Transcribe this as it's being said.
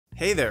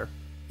Hey there!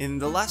 In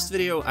the last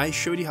video I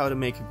showed you how to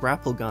make a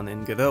grapple gun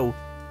in Godot,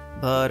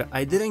 but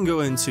I didn't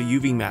go into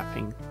UV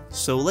mapping,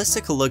 so let's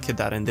take a look at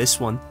that in this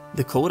one.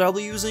 The code I'll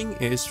be using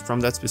is from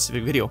that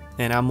specific video,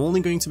 and I'm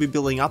only going to be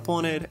building up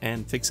on it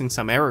and fixing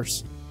some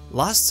errors.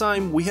 Last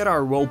time we had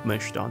our rope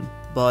mesh done,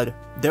 but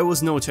there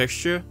was no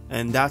texture,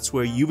 and that's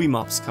where UV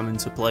maps come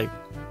into play.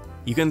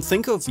 You can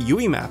think of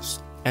UV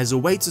maps as a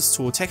way to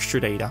store texture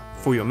data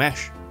for your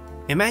mesh.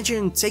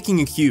 Imagine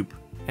taking a cube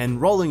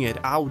and rolling it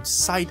out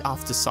side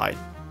after side.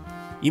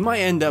 You might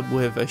end up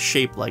with a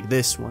shape like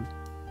this one.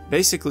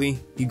 Basically,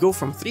 you go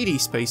from 3D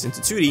space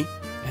into 2D,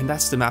 and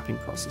that's the mapping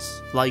process.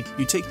 Like,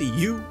 you take the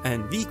U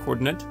and V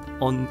coordinate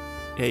on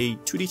a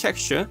 2D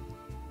texture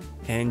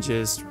and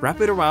just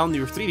wrap it around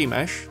your 3D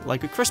mesh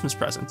like a Christmas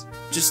present.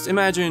 Just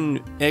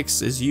imagine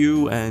X is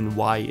U and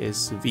Y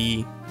is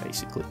V,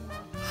 basically.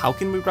 How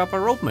can we wrap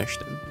our rope mesh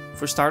then?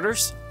 For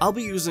starters, I'll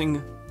be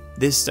using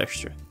this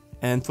texture.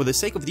 And for the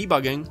sake of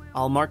debugging,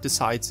 I'll mark the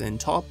sides in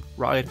top,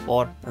 right,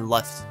 bottom, and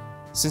left.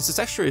 Since the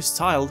texture is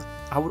tiled,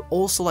 I would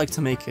also like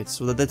to make it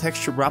so that the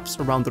texture wraps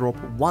around the rope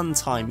one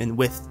time in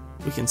width.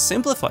 We can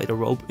simplify the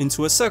rope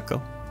into a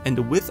circle, and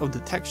the width of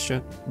the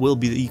texture will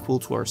be equal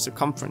to our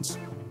circumference.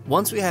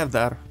 Once we have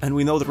that, and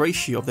we know the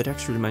ratio of the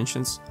texture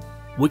dimensions,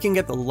 we can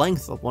get the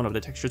length of one of the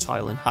texture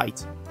tile in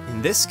height.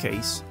 In this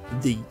case,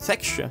 the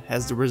texture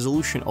has the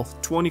resolution of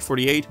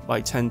 2048 by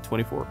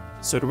 1024,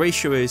 so the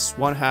ratio is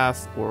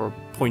 1/2 or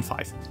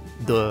 0.5.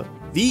 The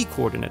V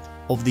coordinate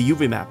of the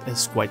UV map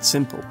is quite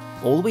simple.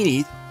 All we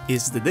need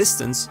is the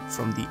distance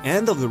from the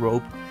end of the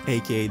rope,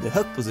 aka the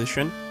hook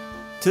position,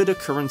 to the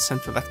current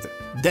center vector.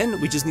 Then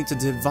we just need to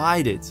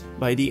divide it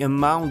by the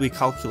amount we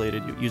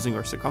calculated using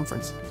our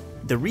circumference.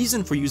 The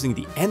reason for using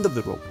the end of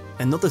the rope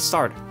and not the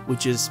start,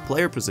 which is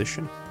player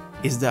position,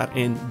 is that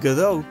in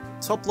Godot,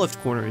 top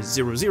left corner is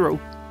 0, 0,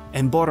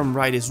 and bottom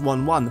right is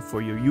 1, 1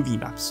 for your UV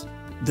maps.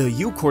 The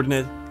U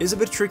coordinate is a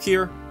bit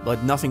trickier,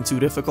 but nothing too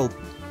difficult.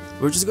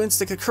 We're just going to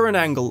take a current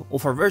angle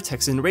of our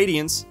vertex in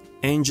radians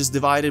and just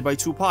divide it by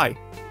 2 pi,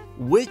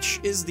 which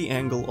is the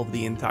angle of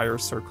the entire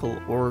circle,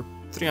 or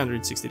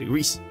 360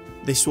 degrees.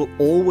 This will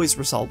always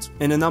result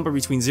in a number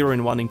between 0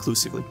 and 1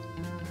 inclusively.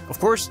 Of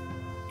course,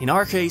 in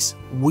our case,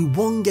 we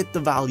won't get the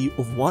value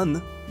of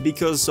 1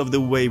 because of the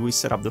way we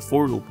set up the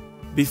for loop.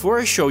 Before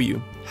I show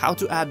you how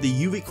to add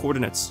the UV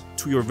coordinates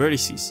to your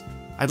vertices,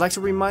 I'd like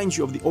to remind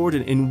you of the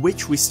order in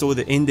which we store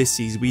the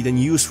indices we then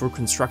use for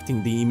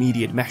constructing the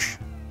immediate mesh.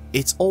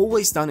 It's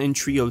always done in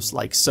trios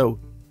like so.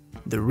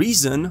 The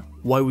reason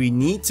why we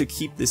need to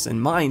keep this in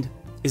mind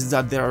is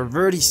that there are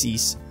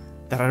vertices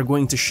that are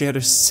going to share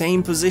the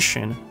same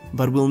position,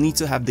 but will need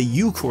to have the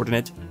U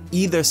coordinate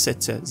either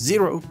set to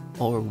 0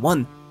 or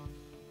 1.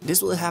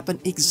 This will happen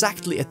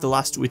exactly at the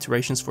last 2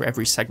 iterations for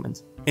every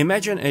segment.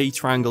 Imagine a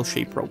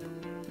triangle-shaped rope.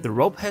 The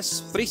rope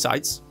has 3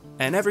 sides,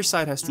 and every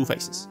side has 2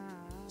 faces.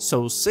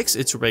 So 6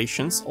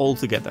 iterations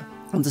altogether.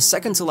 On the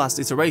second to last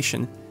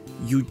iteration,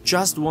 you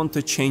just want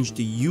to change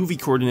the UV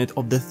coordinate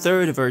of the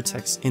third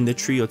vertex in the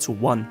trio to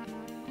 1.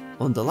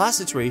 On the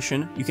last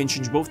iteration, you can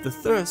change both the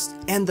first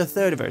and the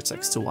third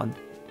vertex to 1.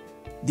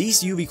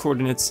 These UV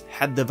coordinates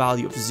had the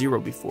value of 0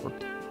 before.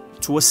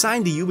 To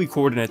assign the UV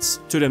coordinates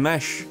to the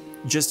mesh,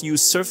 just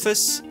use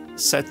surface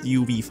set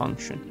UV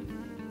function.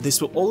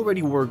 This will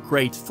already work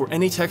great for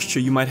any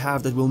texture you might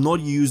have that will not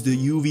use the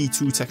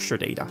UV2 texture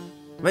data.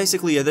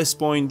 Basically, at this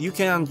point, you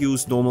can't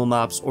use normal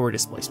maps or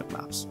displacement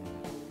maps.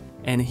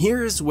 And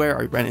here's where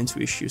I ran into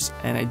issues,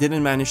 and I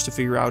didn't manage to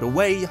figure out a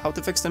way how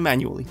to fix them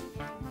manually.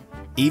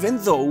 Even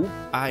though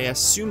I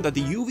assume that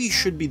the UV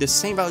should be the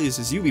same values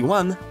as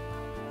UV1,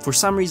 for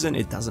some reason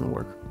it doesn't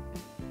work.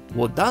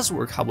 What does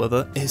work,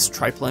 however, is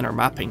triplanar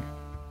mapping.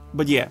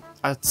 But yeah,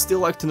 I'd still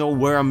like to know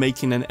where I'm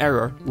making an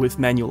error with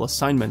manual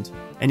assignment,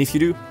 and if you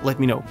do, let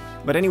me know.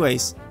 But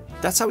anyways,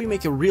 that's how we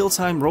make a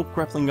real-time rope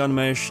grappling gun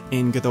mesh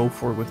in Godot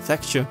 4 with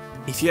texture.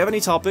 If you have any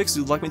topics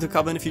you'd like me to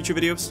cover in the future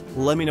videos,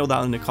 let me know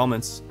down in the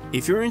comments.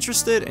 If you're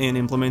interested in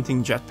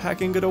implementing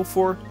Jetpack in Godot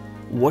 4,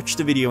 watch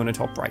the video in the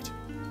top right.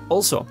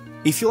 Also,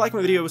 if you like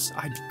my videos,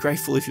 I'd be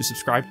grateful if you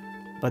subscribe.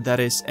 But that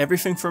is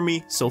everything from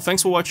me, so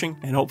thanks for watching,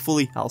 and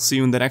hopefully I'll see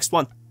you in the next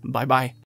one. Bye bye.